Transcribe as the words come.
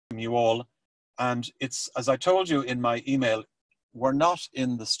you all. And it's, as I told you in my email, we're not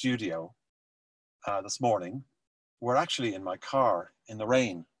in the studio this morning. We're actually in my car in the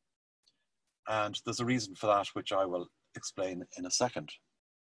rain. And there's a reason for that, which I will explain in a second.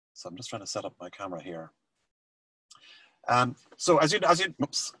 So I'm just trying to set up my camera here. So as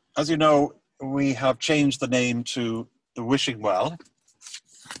you know, we have changed the name to the Wishing Well.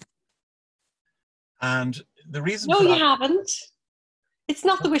 And the reason No, for that, you haven't. It's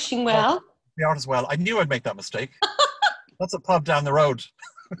not the Wishing Well. The Art as Well. I knew I'd make that mistake. That's a pub down the road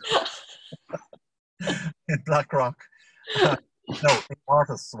in Blackrock. No, the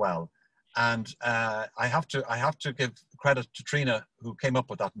Art as Well. And I have to give credit to Trina, who came up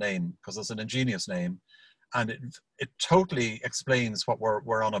with that name, because it's an ingenious name, and it totally explains what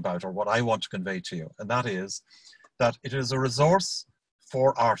we're on about, or what I want to convey to you, and that is that it is a resource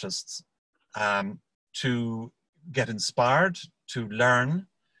for artists to get inspired, to learn,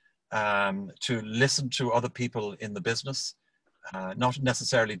 to listen to other people in the business, not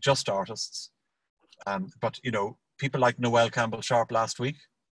necessarily just artists, but you know, people like Noelle Campbell-Sharp last week,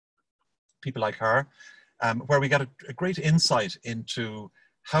 people like her, where we get a great insight into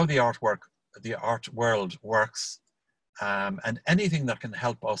how the art world works, and anything that can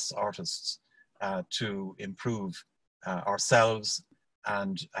help us artists to improve ourselves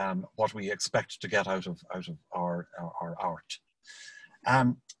and what we expect to get out of our art.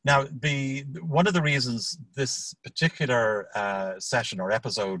 Now, one of the reasons this particular session or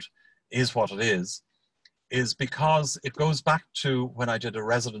episode is what it is because it goes back to when I did a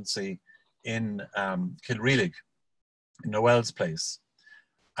residency in Kilreelig, in Noelle's place.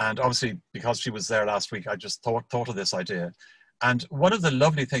 And obviously, because she was there last week, I just thought of this idea. And one of the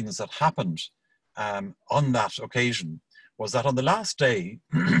lovely things that happened on that occasion was that on the last day,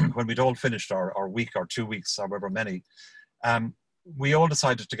 when we'd all finished our week or 2 weeks, however many, we all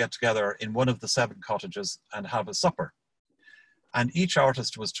decided to get together in one of the 7 cottages and have a supper. And each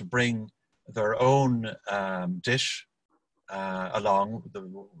artist was to bring their own dish along,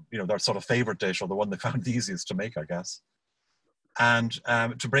 their sort of favorite dish, or the one they found the easiest to make, I guess, and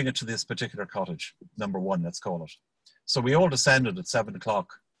to bring it to this particular cottage, number 1, let's call it. So we all descended at 7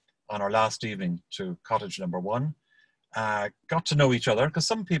 o'clock on our last evening to cottage number 1, got to know each other, because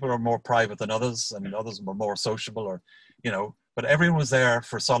some people are more private than others, and others were more sociable, or, but everyone was there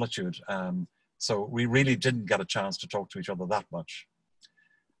for solitude. So we really didn't get a chance to talk to each other that much.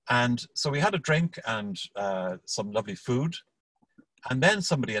 And so we had a drink and some lovely food. And then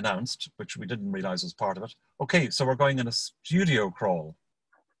somebody announced, which we didn't realize was part of it, okay, so we're going on a studio crawl.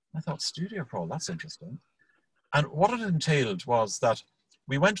 I thought, studio crawl, that's interesting. And what it entailed was that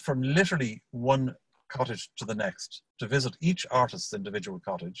we went from literally one cottage to the next to visit each artist's individual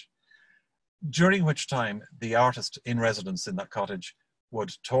cottage, during which time the artist in residence in that cottage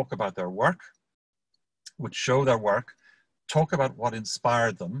would talk about their work, would show their work, talk about what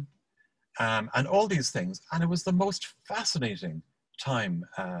inspired them, and all these things. And it was the most fascinating time.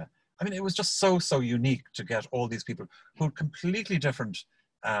 I mean, it was just so unique to get all these people who had completely different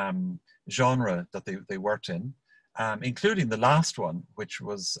genre that they worked in, including the last one, which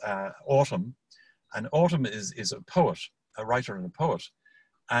was Autumn. And Autumn is a poet, a writer and a poet.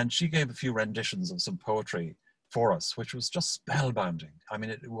 And she gave a few renditions of some poetry for us, which was just spellbinding. I mean,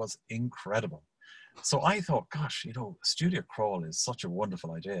 it was incredible. So I thought, gosh, studio crawl is such a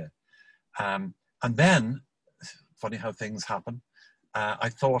wonderful idea. And then, funny how things happen, I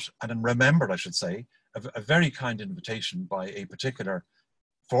thought, and remembered, I should say, a very kind invitation by a particular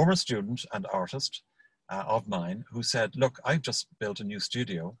former student and artist of mine who said, look, I've just built a new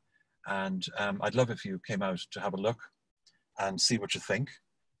studio, and I'd love if you came out to have a look and see what you think.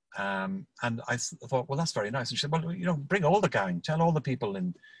 And I thought, well, that's very nice. And she said, well, bring all the gang, tell all the people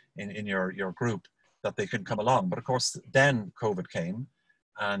in your group that they can come along. But of course, then COVID came,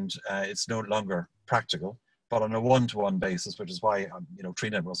 and it's no longer practical. But on a one-to-one basis, which is why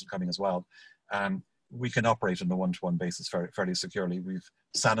Trina wasn't coming as well, we can operate on a one-to-one basis fairly securely. We've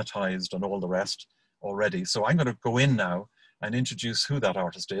sanitized and all the rest already. So I'm going to go in now and introduce who that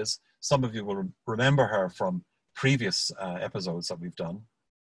artist is. Some of you will remember her from previous episodes that we've done.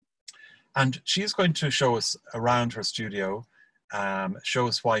 And she's going to show us around her studio, show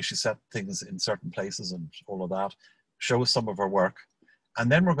us why she set things in certain places and all of that, show us some of her work. And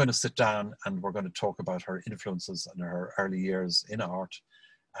then we're going to sit down and we're going to talk about her influences and her early years in art,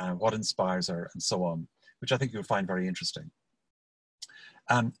 what inspires her, and so on, which I think you'll find very interesting.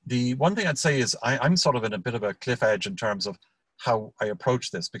 The one thing I'd say is I'm sort of in a bit of a cliff edge in terms of how I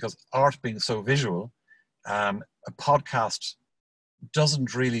approach this, because art being so visual, a podcast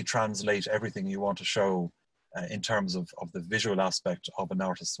doesn't really translate everything you want to show in terms of the visual aspect of an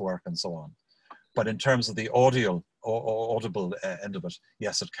artist's work and so on. But in terms of the audible end of it,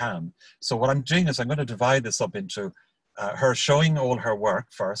 yes, it can. So what I'm doing is I'm going to divide this up into her showing all her work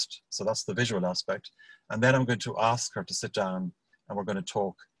first. So that's the visual aspect. And then I'm going to ask her to sit down and we're going to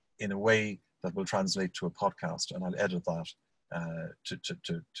talk in a way that will translate to a podcast, and I'll edit that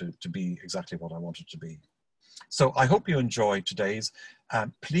to be exactly what I want it to be. So I hope you enjoy today's.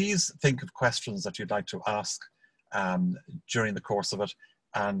 Please think of questions that you'd like to ask during the course of it,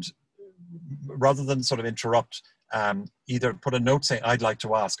 and rather than sort of interrupt, either put a note saying I'd like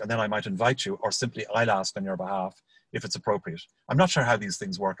to ask, and then I might invite you, or simply I'll ask on your behalf if it's appropriate. I'm not sure how these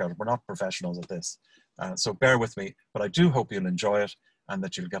things work out. We're not professionals at this, so bear with me. But I do hope you'll enjoy it and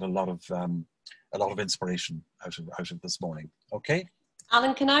that you'll get a lot of inspiration out of this morning. Okay.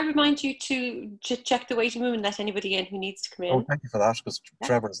 Alan, can I remind you to check the waiting room and let anybody in who needs to come in? Oh, thank you for that, because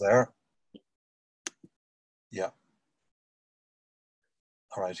Trevor's there. Yeah.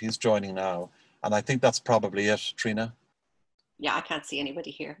 All right, he's joining now. And I think that's probably it, Trina. Yeah, I can't see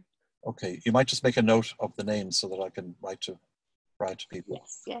anybody here. Okay, you might just make a note of the names so that I can write to people.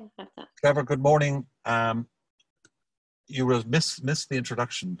 Yes, yeah, I have that. Trevor, good morning. You will miss the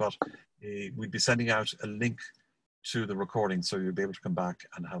introduction, but we'd be sending out a link to the recording, so you'll be able to come back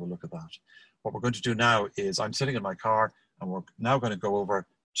and have a look at that. What we're going to do now is I'm sitting in my car and we're now going to go over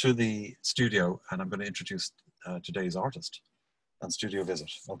to the studio and I'm going to introduce today's artist and studio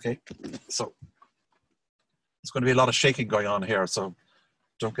visit. Okay, so there's going to be a lot of shaking going on here, so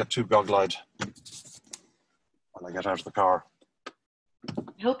don't get too goggle-eyed when I get out of the car.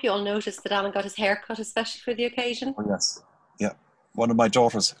 I hope you all noticed that Alan got his hair cut especially for the occasion. Oh yes, yeah. One of my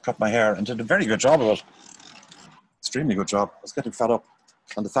daughters cut my hair and did a very good job of it. Extremely good job. I was getting fed up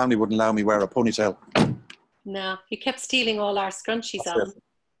and the family wouldn't allow me wear a ponytail. No, you kept stealing all our scrunchies, Alan.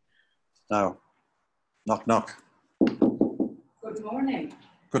 Now, knock, knock. Good morning.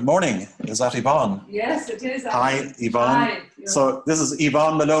 Good morning. Is that Yvonne? Yes, it is. Hi, Yvonne. Hi. So this is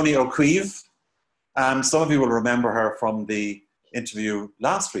Yvonne Malony O'Queeve. Some of you will remember her from the interview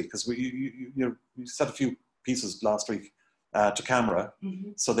last week, because you said a few pieces last week to camera,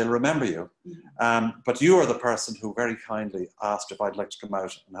 so they'll remember you. But you are the person who very kindly asked if I'd like to come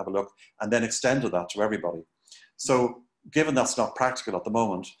out and have a look, and then extended that to everybody. So given that's not practical at the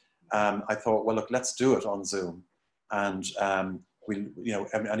moment, I thought, well, look, let's do it on Zoom, and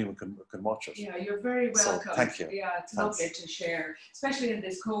anyone can watch it. Yeah, you're very welcome. So, thank you. Yeah, it's lovely to share, especially in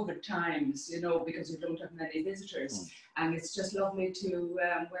this COVID times, because you don't have many visitors, and it's just lovely to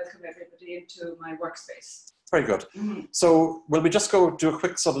welcome everybody into my workspace. Very good. So will we just go do a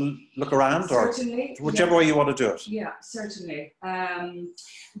quick sort of look around? Certainly. Or whichever way you want to do it? Yeah, certainly.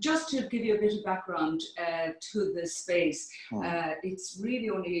 Just to give you a bit of background to the space, it's really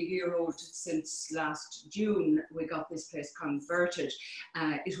only a year old since last June we got this place converted.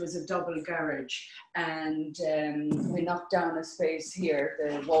 It was a double garage, and we knocked down a space here,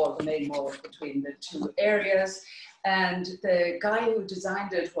 the main wall between the two areas. And the guy who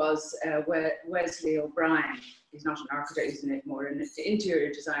designed it was Wesley O'Brien. He's not an architect, he's more an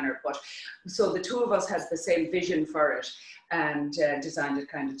interior designer. But so the two of us had the same vision for it, and designed it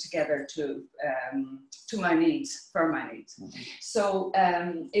kind of together to my needs, for my needs. So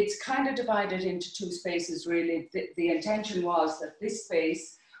it's kind of divided into two spaces, really. The intention was that this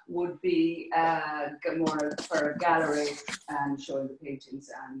space would be more for a gallery and showing the paintings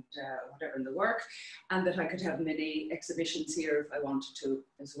and whatever in the work, and that I could have mini exhibitions here if I wanted to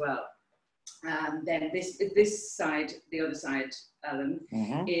as well. And then this side, the other side, Alan,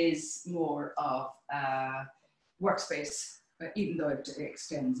 is more of workspace, even though it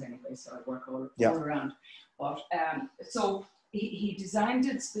extends anyway, so I work all around. But so he designed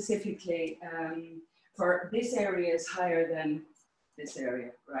it specifically for this area is higher than this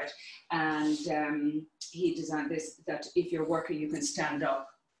area, right? And he designed this, that if you're working, you can stand up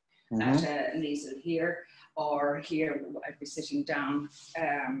at an easel here, or here I'd be sitting down.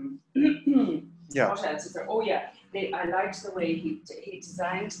 What else is there? Oh yeah, I liked the way he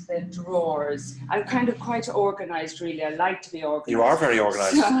designed the drawers. I'm kind of quite organized, really. I like to be organized. You are very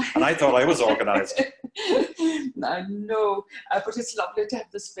organized, and I thought I was organized. I know, but it's lovely to have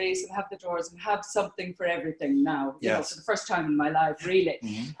the space and have the drawers and have something for everything now. You know, for the first time in my life, really.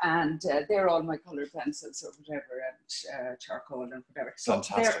 And they're all my colour pencils or whatever, and charcoal and whatever. So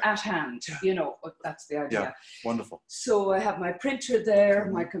fantastic. They're at hand, but that's the idea. Yeah, wonderful. So I have my printer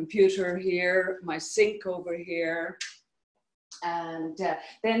there, my computer here, my sink over here. And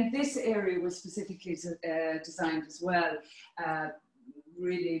then this area was specifically designed as well,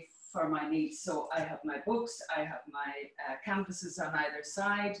 really for my needs. So I have my books, I have my canvases on either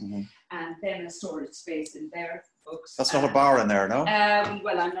side, and then a storage space in there. Books. That's not a bar in there, no?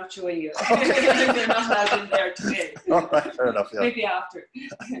 Well, I'm not showing you. They're not allowed in there today. All right, fair enough. Yeah. Maybe after.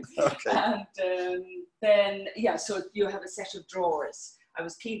 Okay. And then, yeah, so you have a set of drawers. I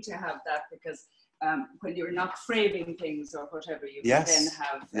was keen to have that because when you're not framing things or whatever, you can then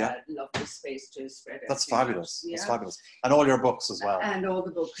have lovely space to spread. That's fabulous. That's fabulous. And all your books as well. And all the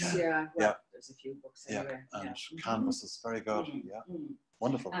books, Well, there's a few books anyway. And canvases, very good.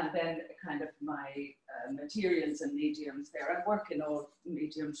 Wonderful. And then kind of my materials and mediums there. I work in all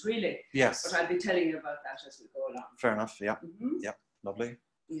mediums really. Yes. But I'll be telling you about that as we go along. Fair enough. Yeah. Yeah. Lovely.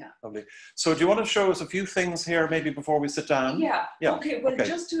 Yeah. Lovely. So do you want to show us a few things here maybe before we sit down? Yeah. Okay. Well,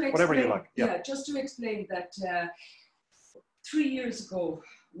 just to explain. Whatever you like. Yeah. Just to explain that 3 years ago,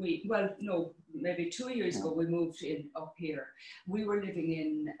 maybe 2 years ago, we moved in up here. We were living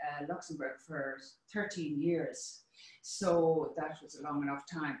in Luxembourg for 13 years. So that was a long enough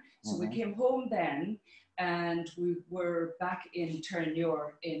time. So we came home then, and we were back in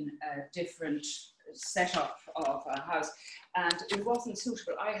Turnure in a different setup of a house, and it wasn't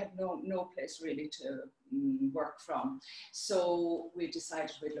suitable. I had no place really to work from. So we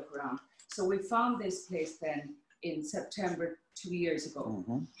decided we'd look around. So we found this place then in September 2 years ago,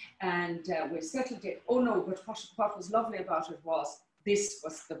 and we settled it. Oh no, but what was lovely about it was this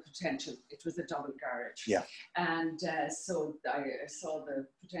was the potential. It was a double garage. Yeah. And so I saw the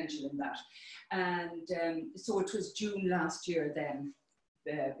potential in that. And so it was June last year then,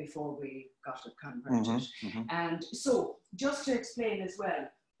 before we got it converted. And so just to explain as well,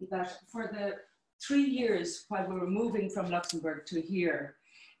 that for the 3 years while we were moving from Luxembourg to here,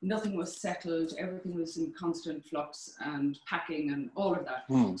 nothing was settled, everything was in constant flux and packing and all of that.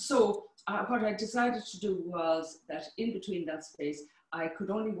 So what I decided to do was that in between that space, I could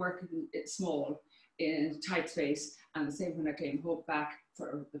only work in small, in tight space, and the same when I came home back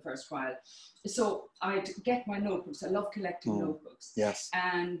for the first while. So I'd get my notebooks. I love collecting notebooks. Yes.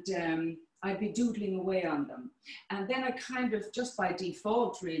 And I'd be doodling away on them. And then I kind of, just by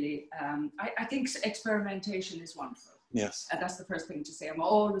default really, I think experimentation is wonderful. Yes. And that's the first thing to say. I'm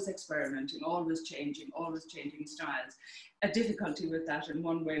always experimenting, always changing styles. A difficulty with that in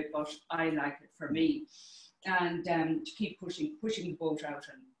one way, but I like it for me. And to keep pushing the boat out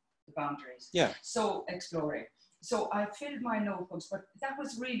and the boundaries. Yeah. So exploring. So I filled my notebooks, but that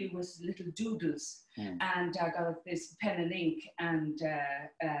was little doodles. And I got this pen and ink, and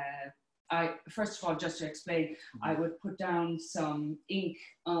I, first of all, just to explain, I would put down some ink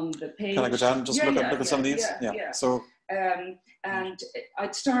on the page. Can I go down and just look at some of these? Yeah. So. And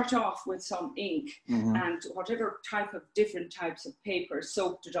I'd start off with some ink and whatever different types of paper,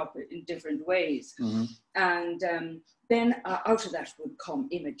 soaked it up in different ways. And then out of that would come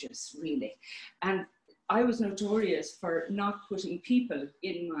images, really. And I was notorious for not putting people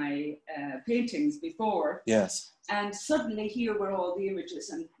in my paintings before. Yes. And suddenly here were all the images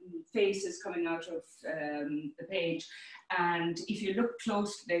and faces coming out of the page. And if you look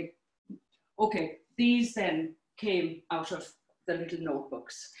closely, okay, these then came out of the little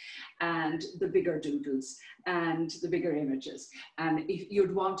notebooks and the bigger doodles and the bigger images. And if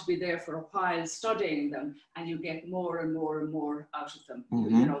you'd want to be there for a while studying them, and you get more and more and more out of them.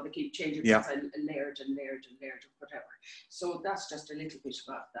 You know, they keep changing because I layered and layered and layered or whatever. So that's just a little bit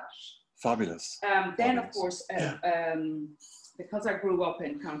about that. Fabulous. Then of course, because I grew up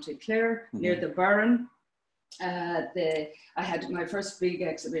in County Clare, near the Burren, I had my first big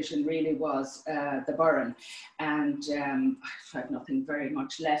exhibition really was the Burren, and I have nothing very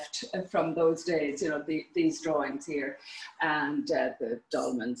much left from those days, you know, these drawings here, and the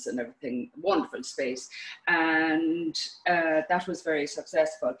dolmens and everything, wonderful space, and that was very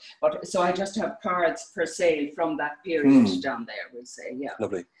successful. But so I just have cards for sale from that period down there, we'll say. Yeah.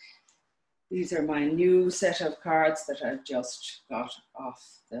 Lovely. These are my new set of cards that I've just got off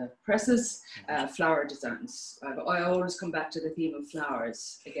the presses, flower designs. I always come back to the theme of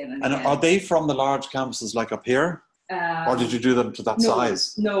flowers again and again. Are they from the large canvases like up here? Or did you do them to that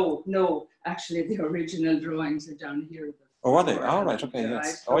size? No. Actually, the original drawings are down here. Oh, are they? Oh, right, okay,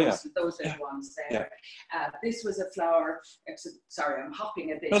 yes. Oh, yeah. Those are the ones there. Yeah. This was a flower, sorry, I'm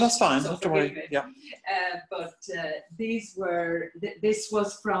hopping a bit. No, that's fine, so don't worry. Yeah. But this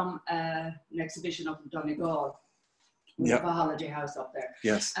was from an exhibition up in Donegal. We have a holiday house up there.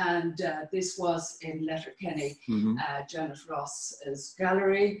 Yes. And this was in Letterkenny, Janet Ross's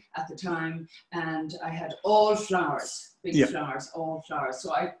gallery at the time. And I had all flowers. Big flowers, all flowers.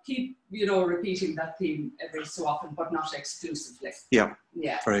 So I keep, you know, repeating that theme every so often, but not exclusively. Yeah.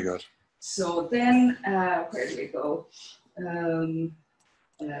 Yeah. Very good. So then, where do we go?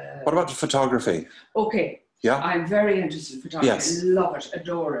 What about photography? Okay. Yeah. I'm very interested in photography. Yes. I love it,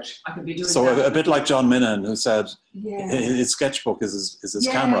 adore it. I could be doing so that. a bit like John Minnan, who said Yes. his sketchbook is his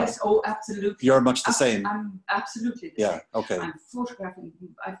camera. Yes, oh, absolutely. You're much the same. I'm absolutely the same. Okay. I'm photographing.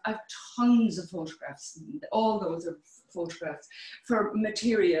 I've tons of photographs. All those are photographs for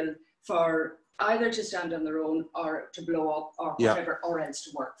material, for either to stand on their own or to blow up or whatever, or else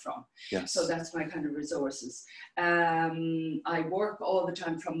to work from. Yes. So that's my kind of resources. I work all the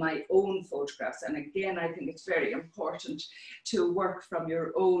time from my own photographs. And again, I think it's very important to work from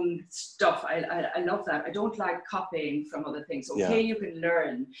your own stuff. I love that. I don't like copying from other things. Okay, you can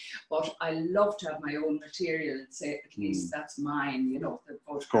learn, but I love to have my own material and say, at least that's mine, you know, the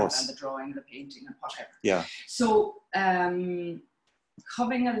photograph and the drawing and the painting and whatever. Yeah. So,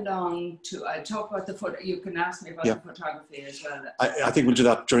 coming along to, I talk about the photo, you can ask me about the photography as well. I think we'll do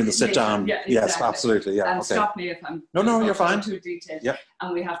that during the sit down. Yeah, exactly. Yes, absolutely. Yeah. And stop me if I'm you're fine. Too detailed. Yeah.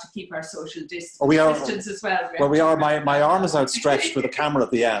 And we have to keep our social distance, as well. We are. My arm is outstretched with a camera at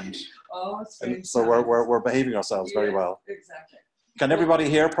the end. Oh, strange. So we're behaving ourselves very well. Exactly. Can everybody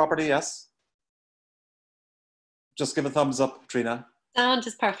hear properly? Yes. Just give a thumbs up, Trina. Sound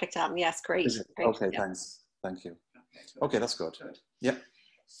is perfect, Yes, great. Great. Okay, thanks. Thank you. Okay, that's good. Yeah.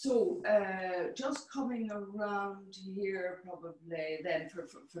 So just coming around here probably then for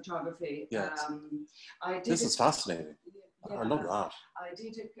photography. Yes. This is fascinating. Yeah, I love that. I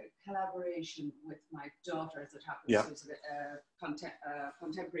did a collaboration with my daughter, as it happens, who's a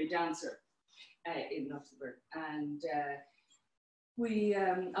contemporary dancer in Luxembourg. And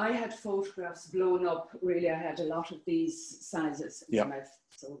I had photographs blown up, really. I had a lot of these sizes, and I've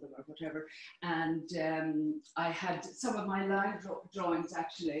sold them or whatever. And I had some of my live drawings,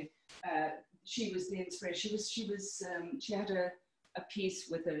 actually. She was the inspiration. She had a piece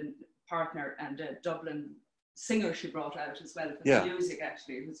with a partner and a Dublin singer she brought out as well for the music,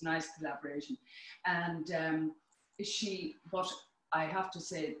 actually. It was a nice collaboration. And but I have to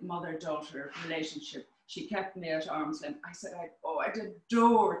say, mother-daughter relationship, she kept me at arm's length. I said, I'd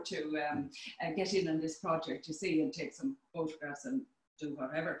adore to get in on this project, to see and take some photographs and do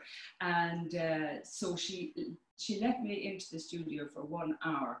whatever. And so she let me into the studio for 1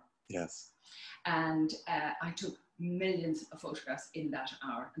 hour. Yes. And I took millions of photographs in that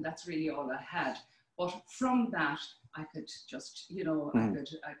hour, and that's really all I had. But from that, I could just,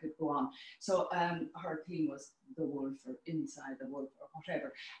 I could go on. So her theme was the wolf, or inside the wolf, or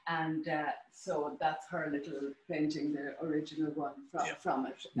whatever. And so that's her little painting, the original one from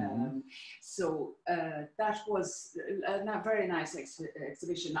it. So that was a very nice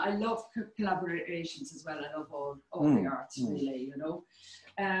exhibition. I love collaborations as well. I love all the arts, really,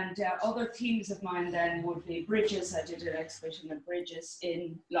 And other themes of mine then would be bridges. I did an exhibition of bridges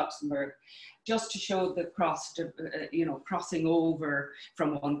in Luxembourg, just to show the crossing over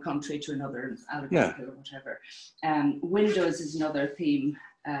from one country to another, allegorical or whatever. Windows is another theme.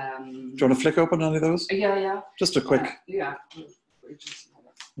 Do you want to flick open any of those? Yeah. Just a quick. Bridges.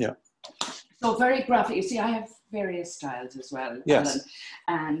 Yeah. So very graphic. You see, I have various styles as well. Yes.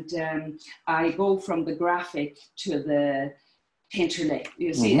 Alan. And I go from the graphic to the painterly.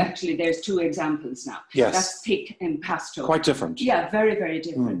 You see, actually, there's 2 examples now. Yes. That's thick and pastel. Quite different. Yeah, very, very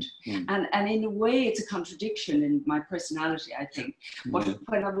different. And in a way, it's a contradiction in my personality, I think. But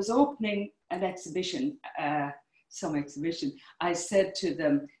when I was opening an exhibition, some exhibition, I said to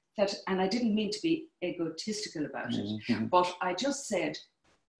them that, and I didn't mean to be egotistical about it, but I just said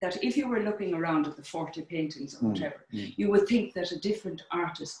that if you were looking around at the 40 paintings or whatever, you would think that a different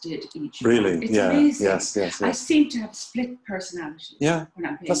artist did each. Really? It's amazing. Yes. I seem to have split personalities. Yeah. When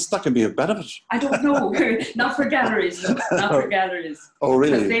I'm painting. That can be a benefit. I don't know. Not for galleries, though. Not for galleries. Oh,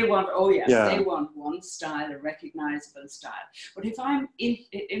 really? Because they want, they want one style, a recognizable style. But if I'm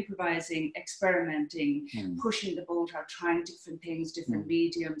improvising, experimenting, pushing the boat out, trying different things, different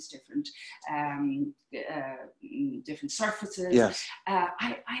mediums, different surfaces,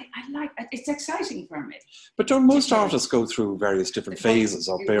 I like it. It's exciting for me. But don't most artists go through various different phases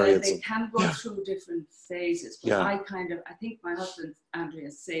or periods? They can go through different phases, but I think my husband, Andrea,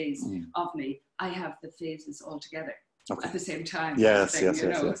 says of me, I have the phases all together at the same time. Yes,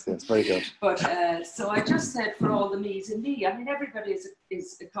 very good. But so I just said, for all the me's and me, I mean, everybody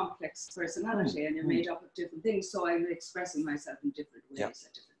is a complex personality and you're made up of different things, so I'm expressing myself in different ways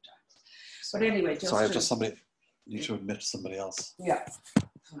at different times. But anyway, somebody need to admit to somebody else. Yeah.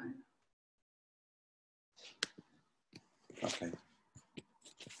 Fine. Okay.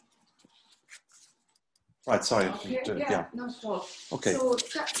 Right, sorry. Okay, not at all. Okay. So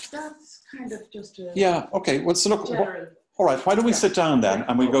that's kind of just a okay. Well, so look, general. all right, why don't we sit down then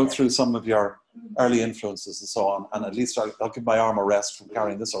and we go through some of your early influences and so on, and at least I'll give my arm a rest from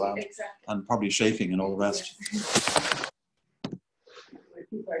carrying this around. Exactly. And probably shaking and all the rest.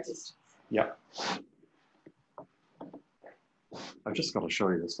 Yeah. I've just got to show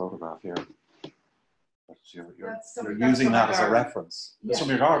you this photograph here. You're using that as a reference. Yeah. That's from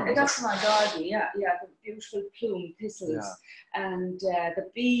your garden. That's my garden, yeah. The beautiful plume thistles. And the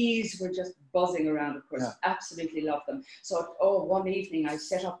bees were just buzzing around, of course. Absolutely love them. So, one evening I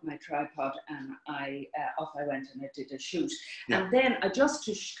set up my tripod and off I went and I did a shoot. And then, just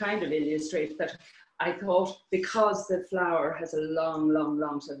to kind of illustrate that, I thought, because the flower has a long,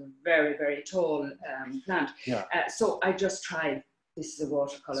 sort of very, very tall plant, so I just tried, this is a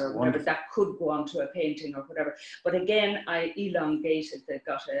watercolor or whatever, that could go onto a painting or whatever. But again, I elongated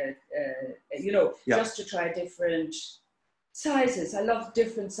just to try different sizes. I love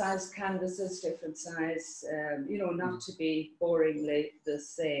different size canvases, different size, not to be boringly the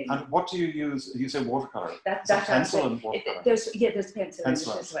same. And what do you use? You say watercolor. That's pencil and watercolor. There's pencil in it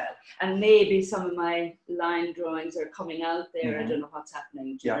as well. And maybe some of my line drawings are coming out there. I don't know what's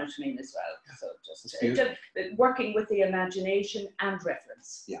happening. Do you know what I mean as well? So just working with the imagination and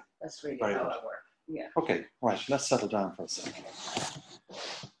reference. Yeah, that's really how I work. Yeah. Okay, right. Let's settle down for a second.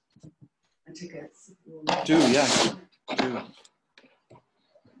 And take a sip. Just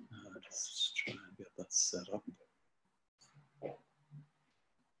try and get that set up. Like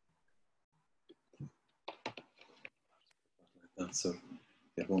that, so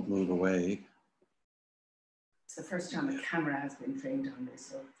it won't move away. It's the first time a camera has been trained on this,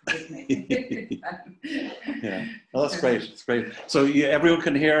 so forgive me. Yeah, well, that's great. It's great. So everyone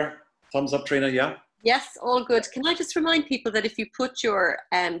can hear. Thumbs up, Trina. Yeah. Yes, all good. Can I just remind people that if you put your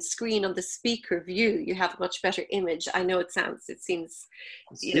screen on the speaker view, you have a much better image. I know it seems,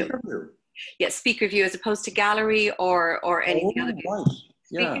 speaker view. Yeah, speaker view as opposed to gallery or anything other view. Right.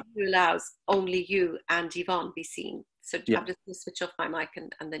 Yeah. Speaker view allows only you and Yvonne be seen. So I'm just going to switch off my mic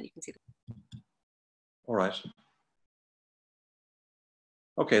and then you can see them. All right.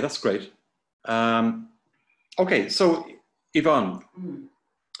 Okay, that's great. Okay, so Yvonne,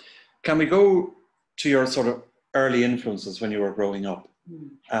 can we go to your sort of early influences when you were growing up?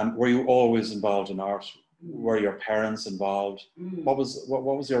 Were you always involved in art? Were your parents involved? What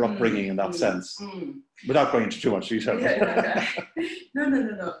was your upbringing in that sense? Without going into too much detail.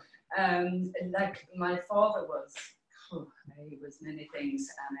 No. Like my father was, he was many things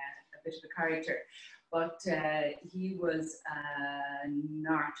and a bit of a character, but he was an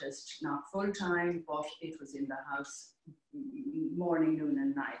artist, not full-time, but it was in the house morning, noon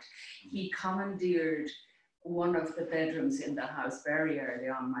and night. He commandeered one of the bedrooms in the house very early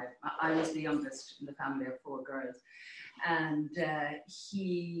on. I was the youngest in the family of 4 girls, and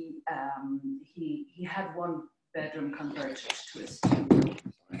he had one bedroom converted to a studio.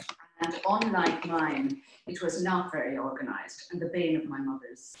 And unlike mine, it was not very organized and the bane of my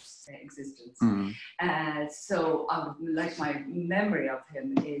mother's existence. So like my memory of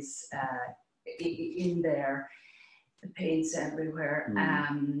him is in there, the paints everywhere,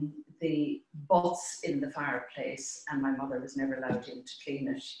 the butts in the fireplace, and my mother was never allowed in to clean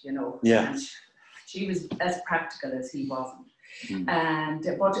it, And she was as practical as he wasn't.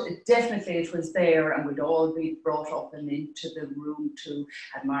 But definitely it was there, and we'd all be brought up and into the room to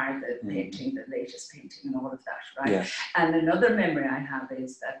admire the painting, the latest painting and all of that, right? And another memory I have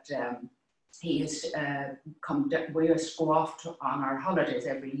is that he used to we used to go off on our holidays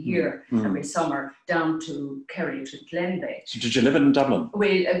every year, every summer, down to Kerry, to Glenbeigh. So did you live in Dublin?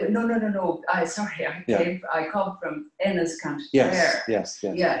 No. I come from Enniscant. Yes.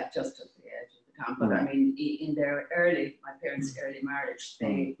 Yeah, just at the edge of the town. But I mean, in their my parents' early marriage,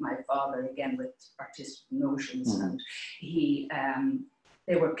 my father, again with artistic notions, and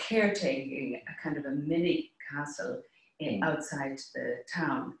they were caretaking a kind of a mini castle outside the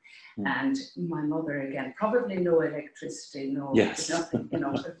town. And my mother, again, probably no electricity, nothing,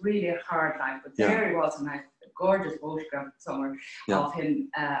 a really hard life. But there he was, and I have a gorgeous photograph somewhere of him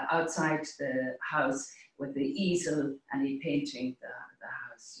outside the house with the easel, and he painting the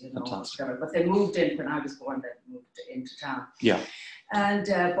house, But they moved in when I was born. They moved into town. And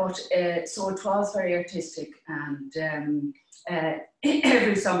so it was very artistic, and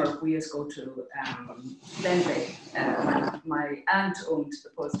every summer we used to go to Glenbeigh. My aunt owned the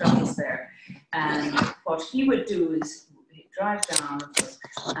post office there, and what he would do is he'd drive down with us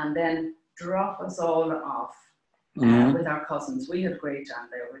and then drop us all off with our cousins. We had a great time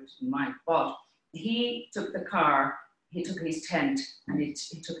there, we didn't mind, but he took the car, he took his tent, and he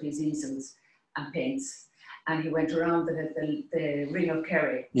took his easels and paints. And he went around the Ring of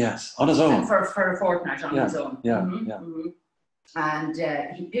Kerry. Yes, on his own. For a fortnight on his own. And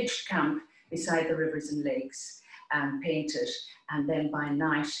he pitched camp beside the rivers and lakes and painted. And then by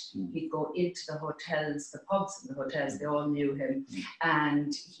night, he'd go into the hotels, the pubs and the hotels, they all knew him.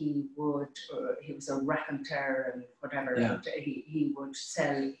 And he was a raconteur and whatever, and he would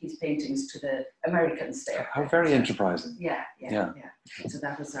sell his paintings to the Americans there. How very enterprising. Yeah. So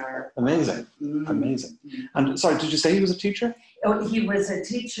that was our... Amazing, amazing. And sorry, did you say he was a teacher? Oh, he was a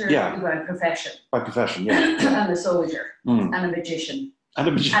teacher by profession. By profession, yeah. And a soldier, and a magician. And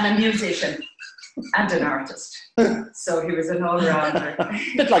a musician. And an artist. So he was an all-rounder. A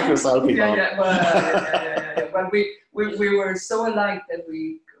bit like yourself, Yvonne. Well, we were so alike that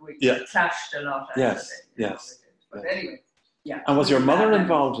we clashed a lot. Yes. But anyway, yeah. And was your mother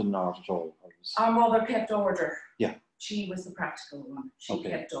involved in art at all? Our mother kept order. Yeah. She was the practical one. She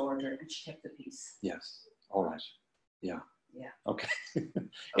kept order and she kept the peace. Yes. All right. Yeah. Yeah. Okay.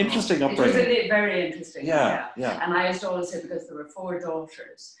 Interesting upbringing. It was very interesting. Yeah. And I used to always say, because there were 4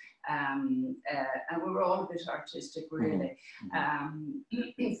 daughters, and we were all a bit artistic, really.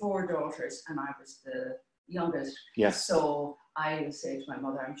 4 daughters, and I was the youngest. Yes. So I would say to my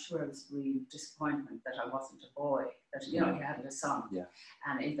mother, I'm sure it was a real disappointment that I wasn't a boy, that he had a son. Yeah.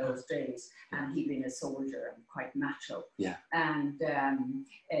 And in those days, and he'd been a soldier and quite macho. Yeah. And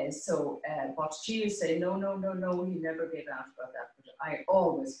but she would say, no, he never gave out about that. But I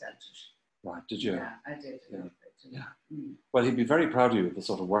always felt it. Right, did you? Yeah, I did. Yeah. Well, he'd be very proud of you with the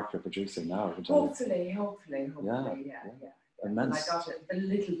sort of work you're producing now. Hopefully. Yeah. Immense. And I got the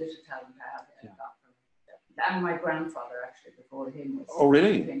little bit of talent I have. And my grandfather, actually, before him was a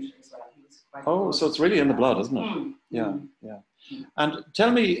painter as well. He was quite so it's really in the blood, isn't it? Yeah. And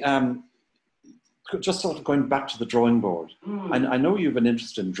tell me, just sort of going back to the drawing board, I know you've an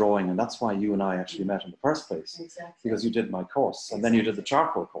interest in drawing, and that's why you and I actually met in the first place. Exactly. Because you did my course, and then you did the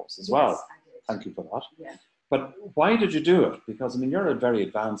charcoal course as well. I did. Thank you for that. Yeah. But why did you do it? Because, I mean, you're a very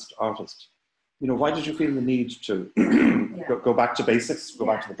advanced artist. Why did you feel the need to go back to basics, go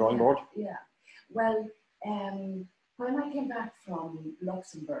back to the drawing board? Yeah. Well, when I came back from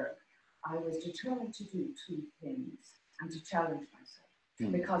Luxembourg, I was determined to do 2 things and to challenge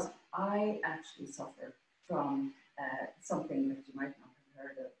myself. Because I actually suffer from something that you might not have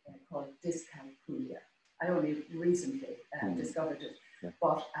heard of called dyscalculia. I only recently discovered it. Yeah.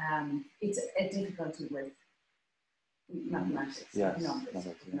 But it's a difficulty with mathematics, numbers.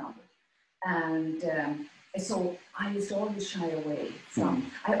 And so I used to always shy away from,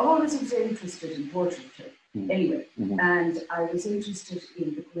 I always was interested in portraiture anyway, and I was interested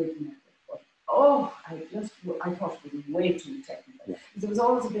in the grid method. But I thought it was way too technical. Yeah. It was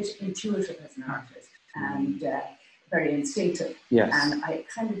always a bit intuitive as an artist and very instinctive. Yes. And I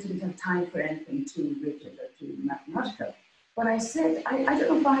kind of didn't have time for anything too rigid or too mathematical. But I said, I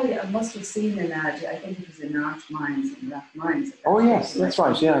don't know why, I must have seen an ad, I think it was in Art Minds and Rap Minds. Oh yes, that's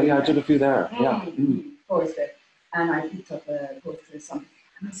right, yeah, I did a few there, Poster. And I picked up a poster or something,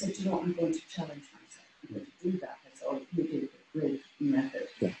 and I said, I'm going to challenge myself, I'm going to do that. That's all we did, the grid method.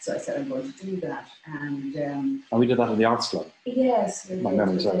 Yeah. So I said, I'm going to do that. And we did that in the Arts Club. Yes, we my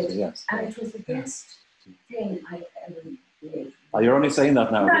memory serves, yes. And it was the best thing I ever did. Oh, you're only saying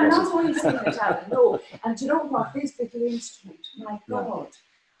that now. No, I'm not only saying it, Alan, no. And do you know what? This little instrument, my God,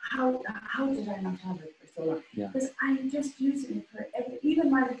 how did I not have it for so long? Yeah. Because I'm just using it for even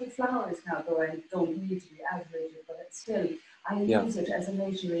my little flowers now, though I don't need to be as rigid, but still, I use it as a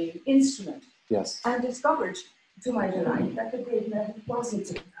measuring instrument. Yes. And discovered, to my delight, that the grid method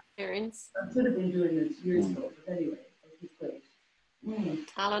wasn't Parents. I could have been doing it years ago, but anyway, it was great.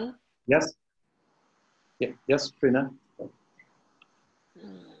 Alan? Yes? Yeah. Yes, Trina?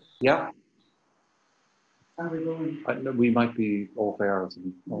 Yeah. Are we going? We might be off air or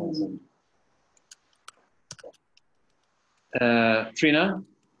something. Trina?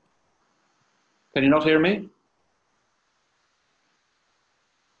 Can you not hear me?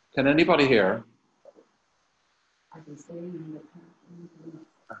 Can anybody hear?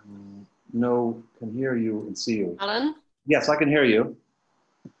 No, can hear you and see you. Alan? Yes, I can hear you.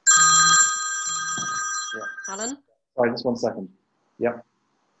 Yeah. Alan? Sorry, just 1 second. Yep.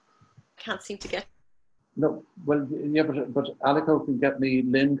 Can't seem to get. No, well, yeah, but Alico can get me,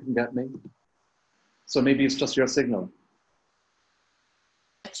 Lynn can get me. So maybe it's just your signal.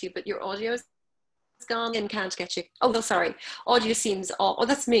 Get you, but your audio is gone and can't get you. Oh, no, sorry. Audio seems off. Oh,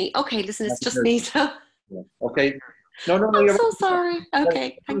 that's me. Okay, listen, it's just me. So. Yeah. Okay. No, I'm so sorry.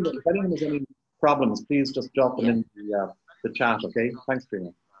 Okay, thank you. If anyone has any problems, please just drop them in the chat, okay? Thanks,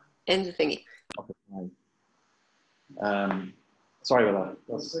 Trina. In the thingy. Okay, fine. Sorry about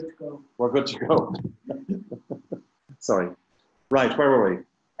that. We're good to go. Sorry. Right, where were we?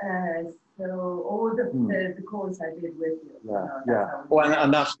 So, the course I did with you. Yeah, yeah. Oh,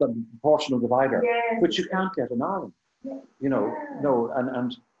 and that's the proportional divider, yes, which you can't get in Ireland. Yeah. You know, no,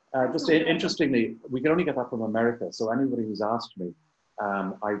 and just interestingly, we can only get that from America. So anybody who's asked me,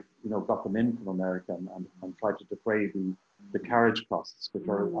 I got them in from America and tried to defray the carriage costs, which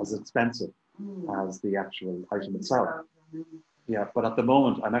are as expensive as the actual item itself. Yeah, but at the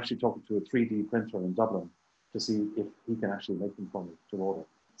moment, I'm actually talking to a 3D printer in Dublin to see if he can actually make them for me to order.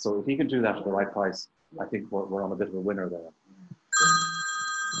 So if he can do that at the right price, I think we're on a bit of a winner there.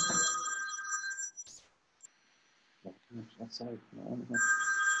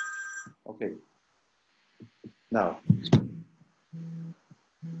 Okay. Now,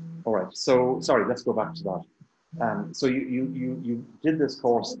 all right. So sorry, let's go back to that. So you did this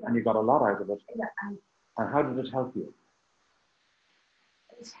course and you got a lot out of it. And how did it help you?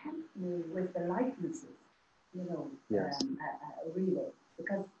 It helped me with the likenesses, Yes. really,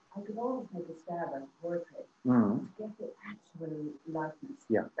 because I could always make a stab at portrait Mm-hmm. to get the actual likeness.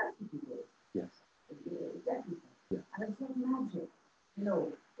 Yeah. That's what you did. Yes. Definitely. Yeah. And it was like magic.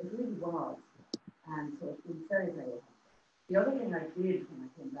 It really was. And so it was very, very helpful. The other thing I did when I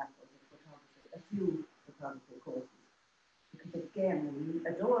came back was a few photography courses. Because again, I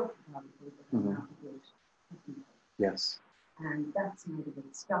adore photography, but I'm not a good technical. Yes. And that's made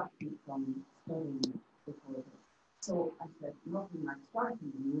it stopped me from studying it before this. So I said, nothing like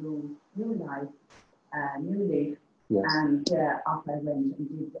starting a new life, new leaf, Yes. and off I went and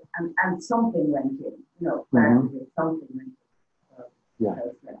did, and something went in, gradually something went in. So Yeah.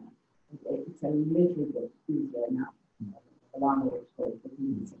 It's a little bit easier now, a long way to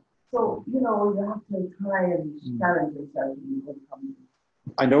go. So, you have to try and challenge yourself and you will come.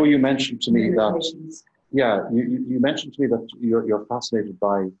 I know you mentioned to me that, you mentioned to me that you're fascinated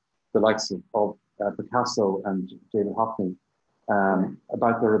by the likes of Picasso and David Hockney,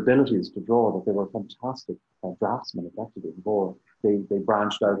 about their abilities to draw, that they were fantastic draftsmen effectively before they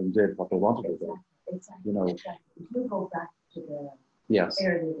branched out and did what they wanted to do. Exactly. If you go back to the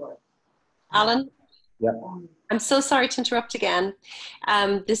early work. Alan? Yeah. I'm so sorry to interrupt again.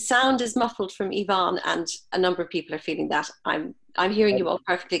 The sound is muffled from Yvonne, and a number of people are feeling that. I'm hearing you all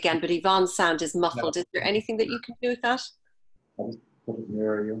perfectly again, but Yvonne's sound is muffled. Is there anything that you can do with that? I'll just put it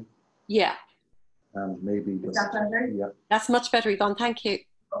near you. Yeah. And maybe just... Is that better? Yeah. That's much better, Yvonne. Thank you.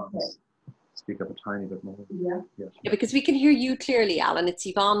 Okay. Speak up a tiny bit more. Yeah. Yes. Yeah, because we can hear you clearly, Alan. It's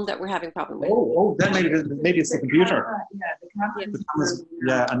Yvonne that we're having a problem with. Oh, then maybe it's the computer. The camera.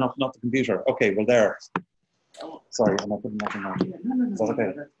 Yeah, and not the computer. Okay, well there. Sorry, I'm not putting nothing on. No, Is that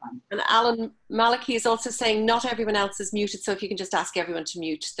okay? that's fine. And Alan Malachy is also saying not everyone else is muted, so if you can just ask everyone to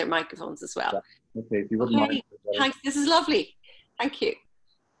mute their microphones as well. Yeah. Okay, if you wouldn't mind. Thanks, this is lovely. Thank you.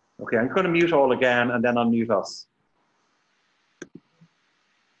 Okay, I'm going to mute all again and then unmute us.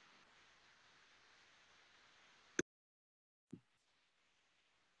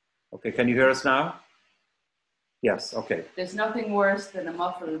 Okay, can you hear us now? Yes, okay. There's nothing worse than a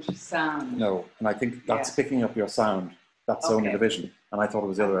muffled sound. No, and I think that's picking up your sound. That's only division. And I thought it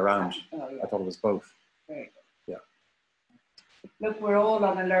was the other way around. Oh, yeah. I thought it was both. Very good. Yeah. Look, we're all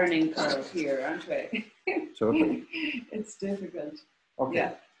on a learning curve here, aren't we? Totally. It's difficult. Okay.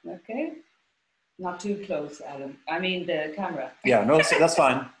 Yeah. Okay. Not too close, Adam. I mean the camera. Yeah, no, that's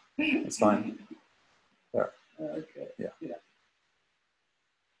fine. That's fine. There. Okay. Yeah.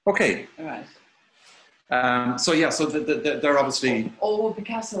 Okay. All right. So they're obviously...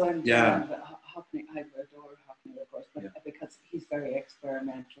 Picasso and Hockney. I adore Hockney, of course, but because he's very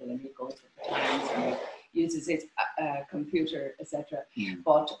experimental and he goes with the times and he uses his computer, etc.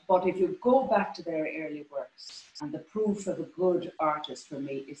 But if you go back to their early works, and the proof of a good artist for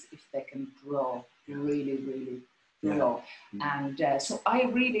me is if they can draw, really, really draw. And so I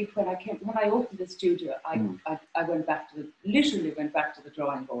really, when I opened the studio, I went back to literally went back to the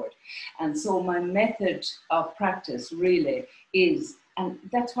drawing board. And so my method of practice really is, and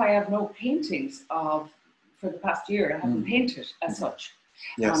that's why I have no paintings for the past year. I haven't painted as such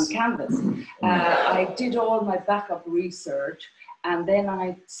on canvas. I did all my backup research, and then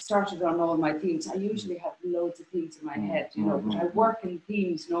I started on all my themes. I usually have loads of themes in my head, but I work in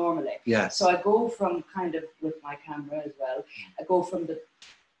themes normally. Yes. So I go from kind of, with my camera as well, I go from the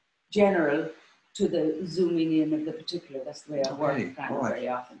general to the zooming in of the particular. That's the way I work very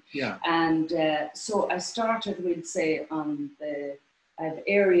often. Yeah. And so I started, we'd say, on I have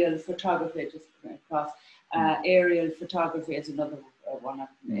aerial photography, just across. Aerial photography is another one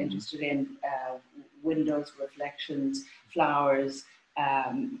I'm interested in. Windows, reflections, flowers,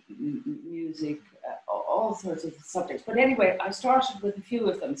 music, all sorts of subjects. But anyway, I started with a few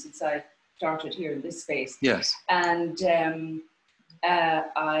of them since I started here in this space. Yes. And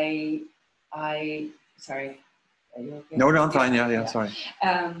I sorry. Are you okay? No, I'm fine. Yeah, sorry.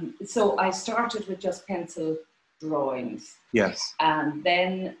 So I started with just pencil drawings. Yes. And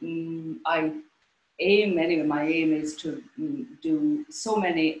then my aim is to do so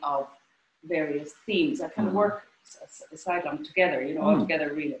many of various themes. I kind of work aside them together, all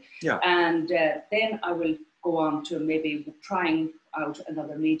together really. Yeah. And then I will go on to maybe trying out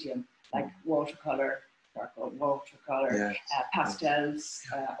another medium, like watercolor, charcoal watercolor, pastels,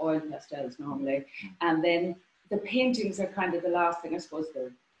 oil pastels normally. And then the paintings are kind of the last thing. I suppose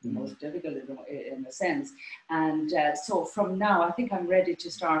they're the most difficult in a sense. And so from now, I think I'm ready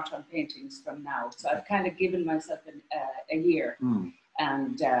to start on paintings from now. So I've kind of given myself a year,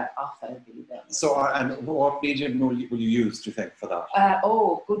 and off I'll be then. So, and what medium will you use, do you think, for that?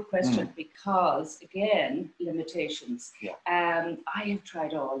 Good question, because again, limitations. Yeah. I have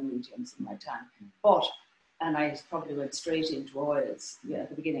tried all mediums in my time, and I probably went straight into oils at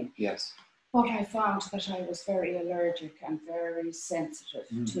the beginning. Yes. But I found that I was very allergic and very sensitive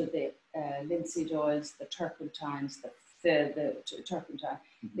to the linseed oils, the turpentines, the turpentine,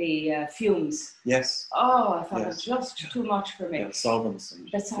 the fumes. Yes. Oh, I found it just too much for me. Yeah, solvents.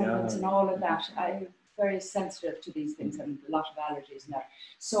 And all of that. I'm very sensitive to these things and a lot of allergies now.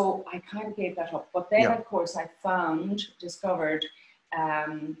 So I kind of gave that up. But then, of course, I discovered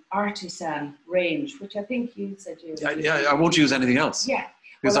artisan range, which I think you said you. Yeah, I won't use anything else. Yeah.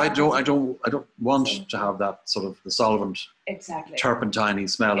 Because I don't want to have that sort of the solvent, turpentine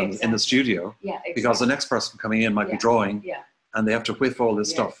smell in the studio. Yeah, exactly. Because the next person coming in might be drawing, and they have to whiff all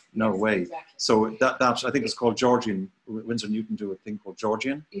this stuff. No way. Exactly. So that I think it's called Georgian. Winsor Newton do a thing called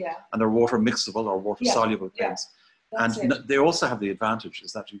Georgian. Yeah. And they're water mixable or water soluble paints. And they also have the advantage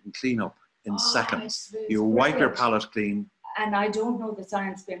is that you can clean up in seconds. You wipe your palette clean. And I don't know the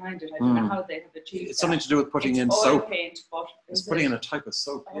science behind it. I don't know how they have achieved It's something to do with putting in oil soap. Paint, but it's putting in a type of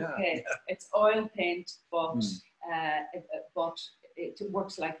soap. Okay, it's oil paint, but it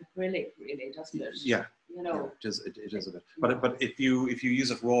works like acrylic, really, doesn't it? Yeah. It is a bit. But if you use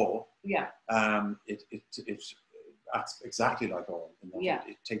it raw, it acts exactly like oil.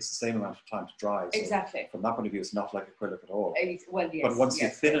 It takes the same amount of time to dry. So exactly. From that point of view, it's not like acrylic at all. Well, yes. But once you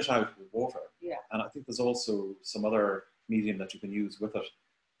thin it out with water, and I think there's also some other medium that you can use with it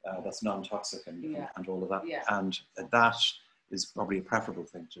that's non-toxic and all of that. Yeah. And that is probably a preferable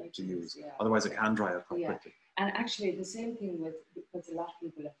thing to use. Yeah. Otherwise, it can dry out quite quickly. And actually, the same thing because a lot of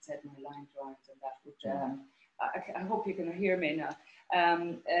people have said my line drawings and that would. I hope you can hear me now.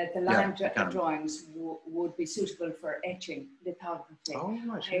 The line drawings would be suitable for etching, lithography. Oh,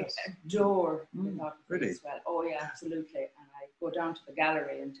 right, I adore lithography as well. Oh, yeah, Yeah. absolutely. And I go down to the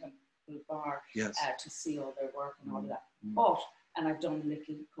gallery in Temple Bar Yes. To see all their work and all of that. And I've done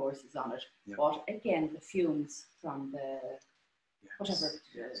little courses on it. Yeah. But again, the fumes from the whatever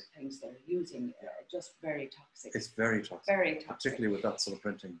things they're using, just very toxic. It's very toxic. Very toxic. Particularly with that sort of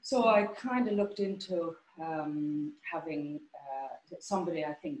printing. So I kind of looked into having somebody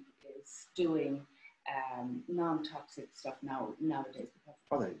I think is doing non-toxic stuff nowadays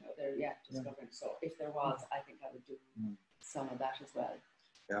because they're discovering. So if there was, I think I would do some of that as well.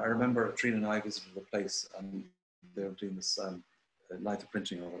 Yeah, I remember Trina and I visited a place and they were doing this light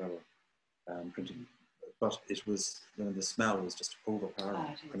printing or whatever, printing. But it was, the smell was just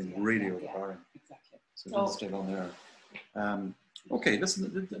overpowering. Really overpowering. Exactly. So it didn't stay on there. Okay,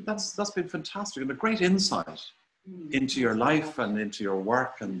 listen, that's been fantastic and a great insight into your life and into your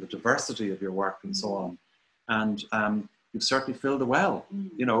work and the diversity of your work and so on. And you've certainly filled a well.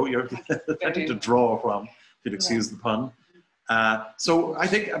 You're plenty to draw from, if you'll excuse the pun. So I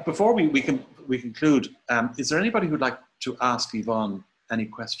think before we conclude, is there anybody who'd like to ask Yvonne any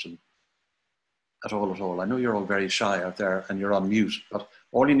question at all? I know you're all very shy out there and you're on mute, but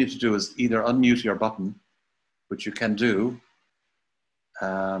all you need to do is either unmute your button, which you can do.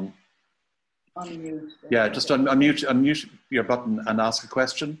 Unmute. Yeah, just unmute your button and ask a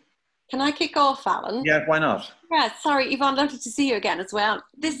question. Can I kick off, Alan? Yeah, why not? Yeah, sorry, Yvonne, lovely to see you again as well.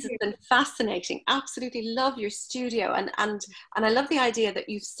 This has been fascinating. Absolutely love your studio, and I love the idea that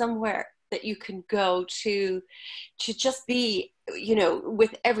you've somewhere that you can go to just be,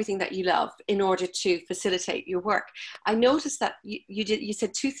 with everything that you love in order to facilitate your work. I noticed that you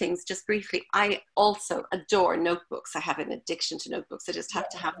said two things just briefly. I also adore notebooks. I have an addiction to notebooks. I just have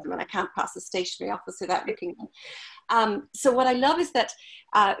to have them and I can't pass a stationery office without looking at them. So what I love is that,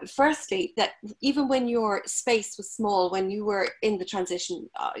 firstly, that even when your space was small, when you were in the transition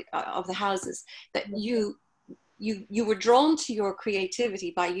of the houses, that you were drawn to your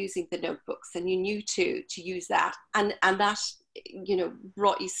creativity by using the notebooks, and you knew to use that, and that you know,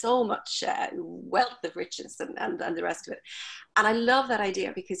 brought you so much wealth of riches and the rest of it. And I love that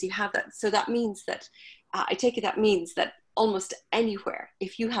idea because you have that. So that means that, I take it that means that almost anywhere,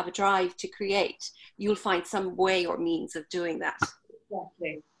 if you have a drive to create, you'll find some way or means of doing that.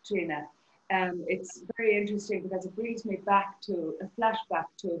 Exactly, Trina. It's very interesting because it brings me back to a flashback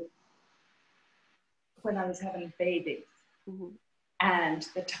to when I was having a baby. Mm-hmm. And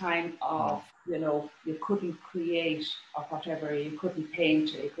the time of, you know, you couldn't create or whatever, you couldn't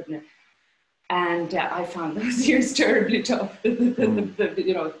paint, or you couldn't. And I found those years terribly tough.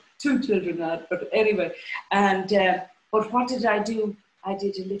 You know, 2 children now, but anyway. And but what did I do? I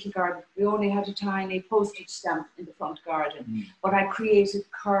did a little garden. We only had a tiny postage stamp in the front garden, but I created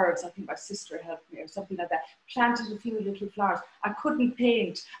curves. I think my sister helped me or something like that. Planted a few little flowers. I couldn't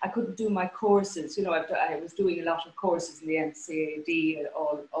paint. I couldn't do my courses. You know, I was doing a lot of courses in the NCAD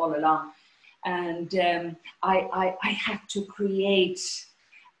all along, and I had to create,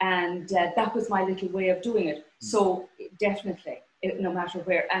 and that was my little way of doing it. So definitely, no matter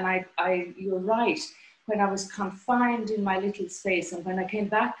where. And you're right. When I was confined in my little space, and when I came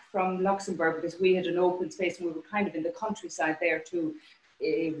back from Luxembourg, because we had an open space and we were kind of in the countryside there too,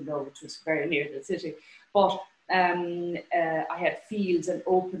 even though it was very near the city, but I had fields and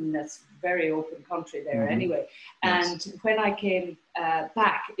openness, very open country there anyway. Yes. And when I came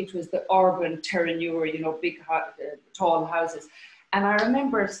back, it was the urban terranure, you know, big, tall houses. And I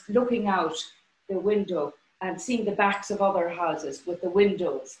remember looking out the window and seeing the backs of other houses with the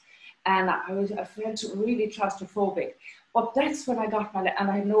windows. And I felt really claustrophobic. But that's when I got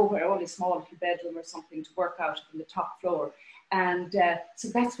and I had nowhere, only a small little bedroom or something to work out on the top floor. And so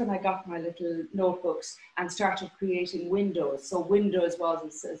that's when I got my little notebooks and started creating windows. So windows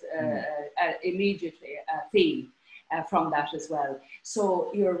was immediately a theme from that as well. So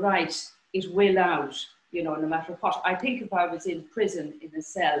you're right, it will out, you know, no matter what. I think if I was in prison in a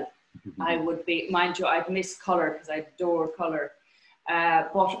cell, I would be, mind you, I'd miss colour because I adore colour.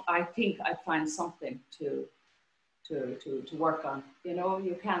 But I think I'd find something to work on. You know,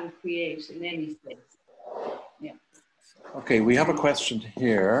 you can create in any space. Yeah. Okay, we have a question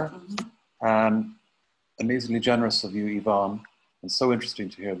here. Amazingly generous of you, Yvonne, and so interesting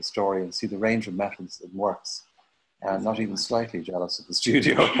to hear the story and see the range of methods it works. Not even slightly jealous of the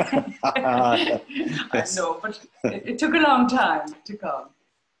studio. I know, but it took a long time to come.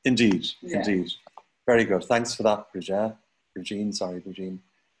 Indeed, indeed. Very good. Thanks for that, Virgin.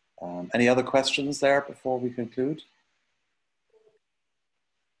 Any other questions there before we conclude?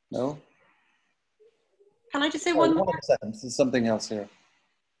 No? Can I just say one more? There's something else here.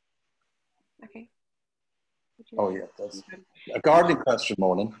 Okay. Oh yeah, that's a gardening question,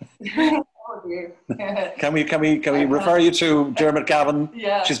 Malony. Oh dear. Can we refer you to Dermot Gavin?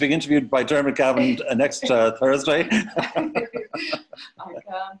 Yeah. She's being interviewed by Dermot Gavin next Thursday. I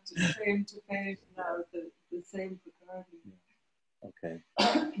can't. Same to page now. The same for gardening. Okay.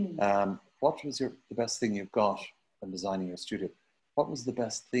 What was the best thing you got when designing your studio? What was the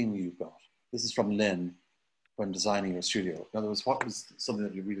best thing you got? This is from Lynn. When designing your studio, in other words, what was something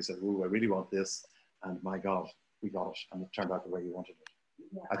that you really said, "Oh, I really want this," and my God, we got it, and it turned out the way you wanted it?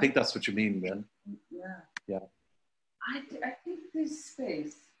 Yeah, I think that's what you mean, Lynn. Yeah. I think this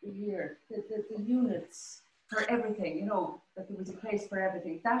space here, the units for everything, you know, that there was a place for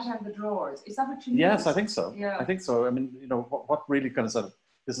everything. That and the drawers. Is that what you mean? Yes, I think so. Yeah. I think so. I mean, you know, what really kind of said,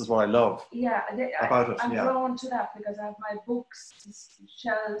 this is what I love about it. I'm drawn to that because I have my books,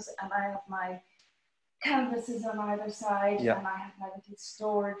 shelves, and I have my canvases on either side, and I have my little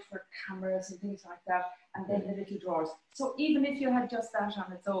storage for cameras and things like that, and then the little drawers. So even if you had just that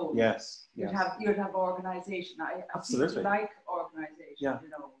on its own, you'd have organisation. I absolutely like organisation. Yeah. You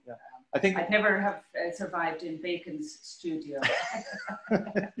know, I think I'd never have survived in Bacon's studio.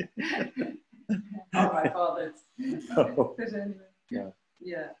 Or my father's. Oh. But anyway.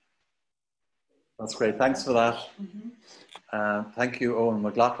 Yeah. That's great. Thanks for that. Thank you, Owen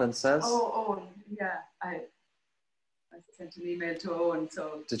McLaughlin says. Oh, Owen, yeah. I sent an email to Owen.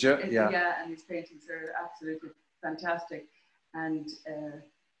 So did you? Yeah, and his paintings are absolutely fantastic. And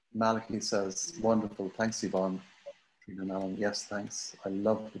Malony says, wonderful. Thanks, Yvonne. Yes, thanks. I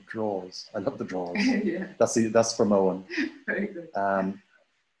love the drawers. Yeah. That's from Owen. Very good.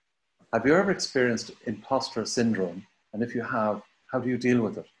 Have you ever experienced imposter syndrome? And if you have, how do you deal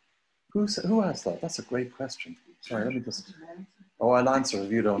with it? Who has that? That's a great question. Sorry, let me just... Oh, I'll answer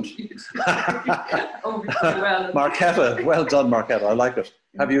if you don't. Marketta, well done, Marketta. I like it.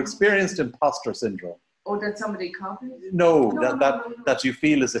 Have you experienced imposter syndrome? Oh, that somebody copied? No, that you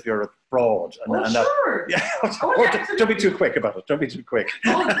feel as if you're a fraud. And sure. Don't be too quick about it. Don't be too quick.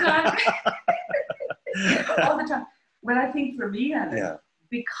 All the time. All the time. Well, I think for me, Alan, Yeah.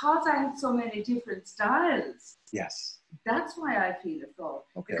 because I have so many different styles, Yes. that's why I feel it all.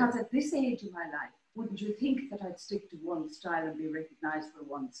 Okay. Because at this age of my life, wouldn't you think that I'd stick to one style and be recognized for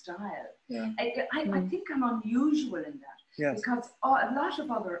one style? Yeah. I think I'm unusual in that. Yes. Because a lot of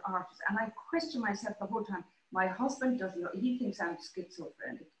other artists, and I question myself the whole time, my husband doesn't know, he thinks I'm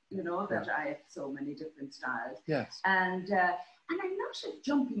schizophrenic, you know, that I have so many different styles. Yes. And I'm not a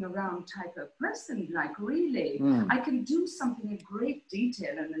jumping around type of person, like really. I can do something in great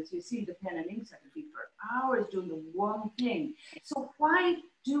detail, and as you see the pen and ink, I can be for hours doing the one thing. So why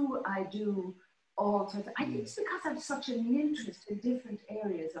do I do all sorts of, I think it's because I have such an interest in different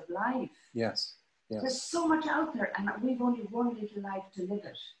areas of life. Yes. Yes. There's so much out there, and we've only one little life to live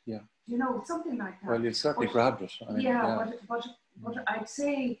it. Yeah. You know, something like that. Well, you've certainly grabbed it. I mean, but I'd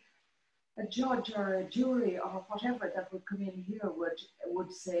say a judge or a jury or whatever that would come in here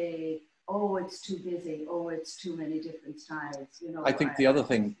would say, oh, it's too busy, oh, it's too many different styles. You know, I think the other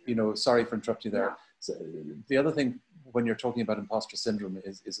thing, you know, sorry for interrupting you there. Yeah. So the other thing when you're talking about imposter syndrome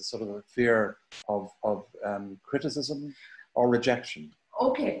is a sort of a fear of criticism or rejection.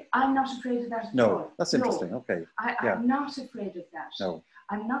 Okay, I'm not afraid of that at all. No, that's interesting. No, okay. I'm not afraid of that. No.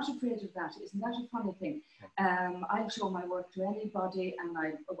 I'm not afraid of that. Isn't that a funny thing? I'll show my work to anybody, and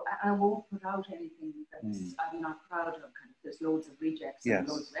I won't put out anything that's I'm not proud of. There's loads of rejects and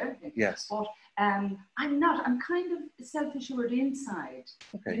loads of everything. Yes. But I'm kind of self-assured inside,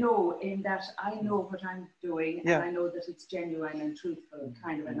 Okay. you know, in that I know what I'm doing, and I know that it's genuine and truthful,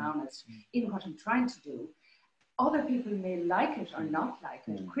 kind of and honest in what I'm trying to do. Other people may like it or not like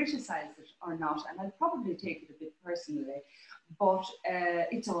it, criticize it or not, and I'll probably take it a bit personally, but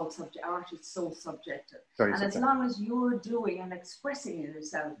it's all subject. Art is so subjective. Very and subjective. As long as you're doing and expressing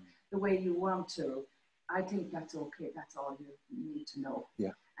yourself the way you want to, I think that's okay. That's all you need to know.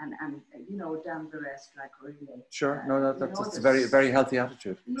 Yeah. And you know, damn the rest, like really. Sure. No, that's a very, very healthy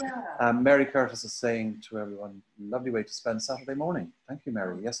attitude. Yeah. Mary Curtis is saying to everyone, lovely way to spend Saturday morning. Thank you,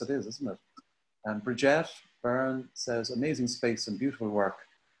 Mary. Yes, it is, isn't it? And Bridget Byrne says, amazing space and beautiful work.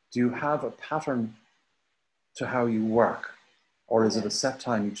 Do you have a pattern to how you work? Or is it a set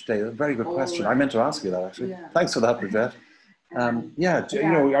time each day? A very good question. I meant to ask you that, actually. Yeah. Thanks for that, Bridget. You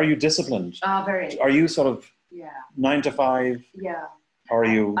know, are you disciplined? Very. Are you sort of 9 to 5? Yeah. Or are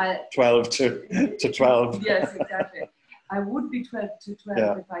you 12 to 12? Yes, exactly. I would be 12 to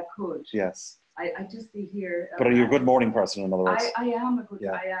 12 if I could. Yes. I'd just be here. But are you a good morning person, in other words? I am a good,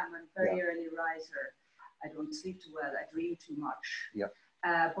 I am a very early riser. I don't sleep too well. I dream too much. Yeah.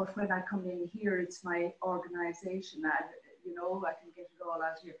 But when I come in here, it's my organization. You know, I can get it all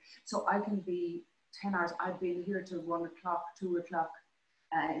out here. So I can be 10 hours. I've been here till 1 o'clock, 2 o'clock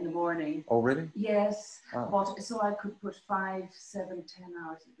in the morning. Oh, really? Yes. Oh. But so I could put 5, 7, 10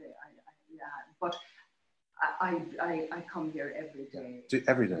 hours a day. But I come here every day.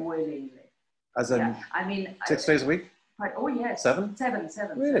 Every day? Willingly. As in, I mean, 6 days a week? Oh, yes. 7? 7.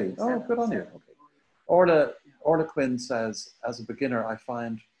 Really? 7, good on you. Okay. Orla Quinn says, as a beginner, I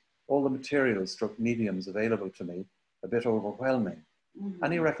find all the materials mediums available to me a bit overwhelming.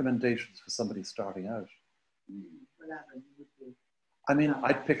 Any recommendations for somebody starting out? I mean,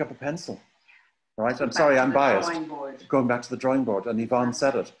 I'd pick up a pencil, right? I'm sorry, I'm biased. Going back to the drawing board, and Yvonne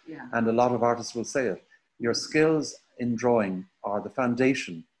said it, and a lot of artists will say it. Your skills in drawing are the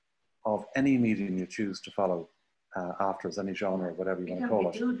foundation of any medium you choose to follow after, as any genre, or whatever you want to call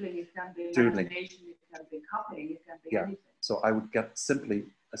it. Doodling, it can be doodling. It can be copying, it can be anything. So I would get simply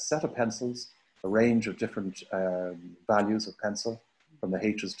a set of pencils, a range of different values of pencil, from the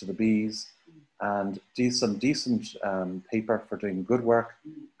H's to the B's, and some decent paper for doing good work,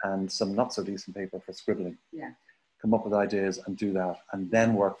 and some not so decent paper for scribbling. Yeah. Come up with ideas and do that, and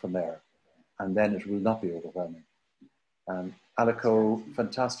then work from there. And then it will not be overwhelming. Alico,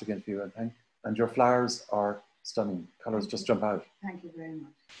 fantastic interview, I think. And your flowers are stunning. Colours just jump out. Thank you very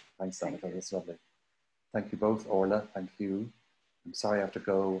much. Thanks, Alico. That's lovely. Thank you both, Orla. Thank you. I'm sorry I have to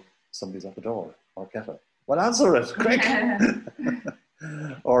go. Somebody's at the door. Or get her. Well, answer it, quick.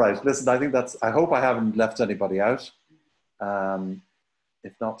 All right. Listen, I think I hope I haven't left anybody out.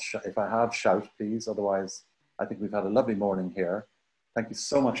 If not, if I have, shout, please. Otherwise, I think we've had a lovely morning here. Thank you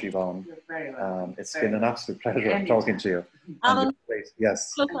so much, Yvonne. You're very welcome. It's been an absolute pleasure talking to you. Alan,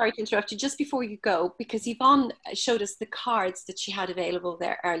 yes. So sorry to interrupt you. Just before you go, because Yvonne showed us the cards that she had available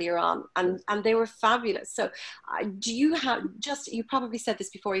there earlier on, and they were fabulous. So do you have, you probably said this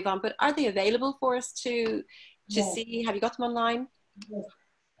before, Yvonne, but are they available for us to see? Have you got them online? Yes.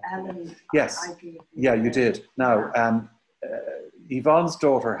 Alan, yes. Yeah, you did. Now, Yvonne's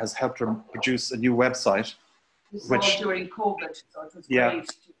daughter has helped her produce a new website. Which during COVID, so it was great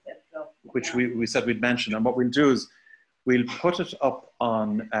to set up. Which we said we'd mention, and what we'll do is We'll put it up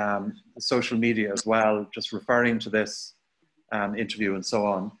on social media as well, just referring to this interview and so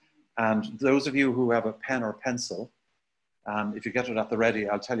on. And those of you who have a pen or pencil, if you get it at the ready,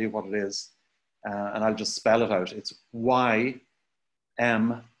 I'll tell you what it is, and I'll just spell it out. It's YM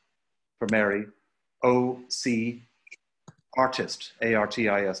for Mary, OC artist,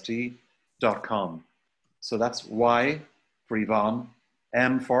 ARTIST.com. So that's Y for Yvonne,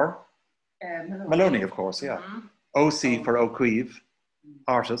 M for Malony, of course, yeah. OC for O'Queeve,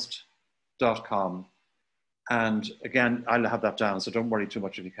 artist.com. And again, I'll have that down, so don't worry too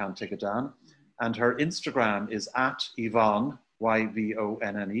much if you can't take it down. And her Instagram is at Yvonne,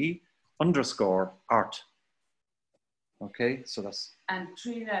 YVONNE, _art. Okay, so that's... And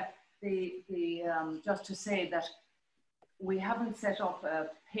Trina, just to say that we haven't set up a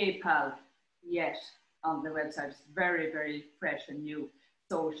PayPal yet on the website. It's very, very fresh and new.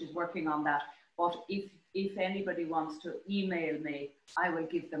 So she's working on that. But if anybody wants to email me, I will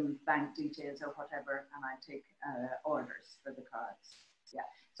give them bank details or whatever, and I take orders for the cards. Yeah.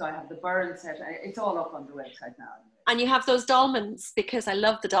 So I have the burn set. It's all up on the website now. And you have those dolmens, because I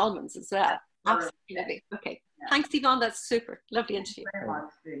love the dolmens as well. Absolutely. Okay. Yeah. Thanks, Yvonne. That's super. Lovely interview. Very much,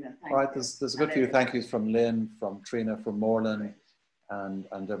 Trina. All right. There's a good few thank yous from Lynn, from Trina, from Morlan,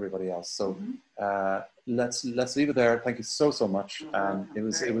 and everybody else. So let's leave it there. Thank you so much.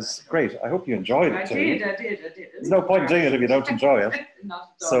 It was great. I hope you enjoyed it. I did. There's no point in doing it if you don't enjoy it.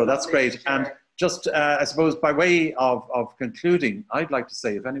 So that's great. And just I suppose by way of concluding, I'd like to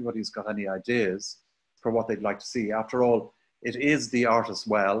say if anybody's got any ideas for what they'd like to see, after all, it is the Artist's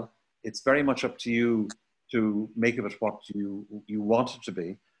Well. It's very much up to you to make of it what you want it to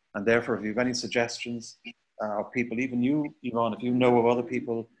be. And therefore, if you have any suggestions of people, even you, Yvonne, if you know of other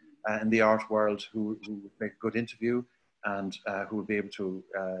people in the art world who would make a good interview and who would be able to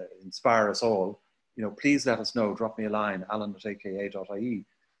inspire us all, you know, please let us know. Drop me a line, alan@aka.ie,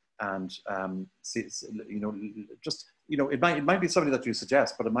 and you know, just, you know, it might be somebody that you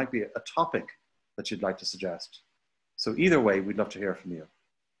suggest, but it might be a topic that you'd like to suggest. So either way, we'd love to hear from you.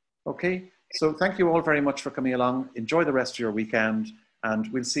 Okay, so thank you all very much for coming along. Enjoy the rest of your weekend,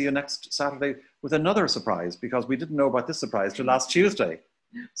 and we'll see you next Saturday with another surprise, because we didn't know about this surprise till last Tuesday.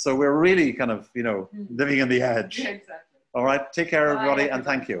 So we're really kind of, you know, living in the edge. Yeah, exactly. All right, take care, everybody, and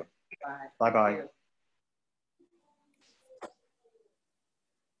thank you. Bye. Bye-bye.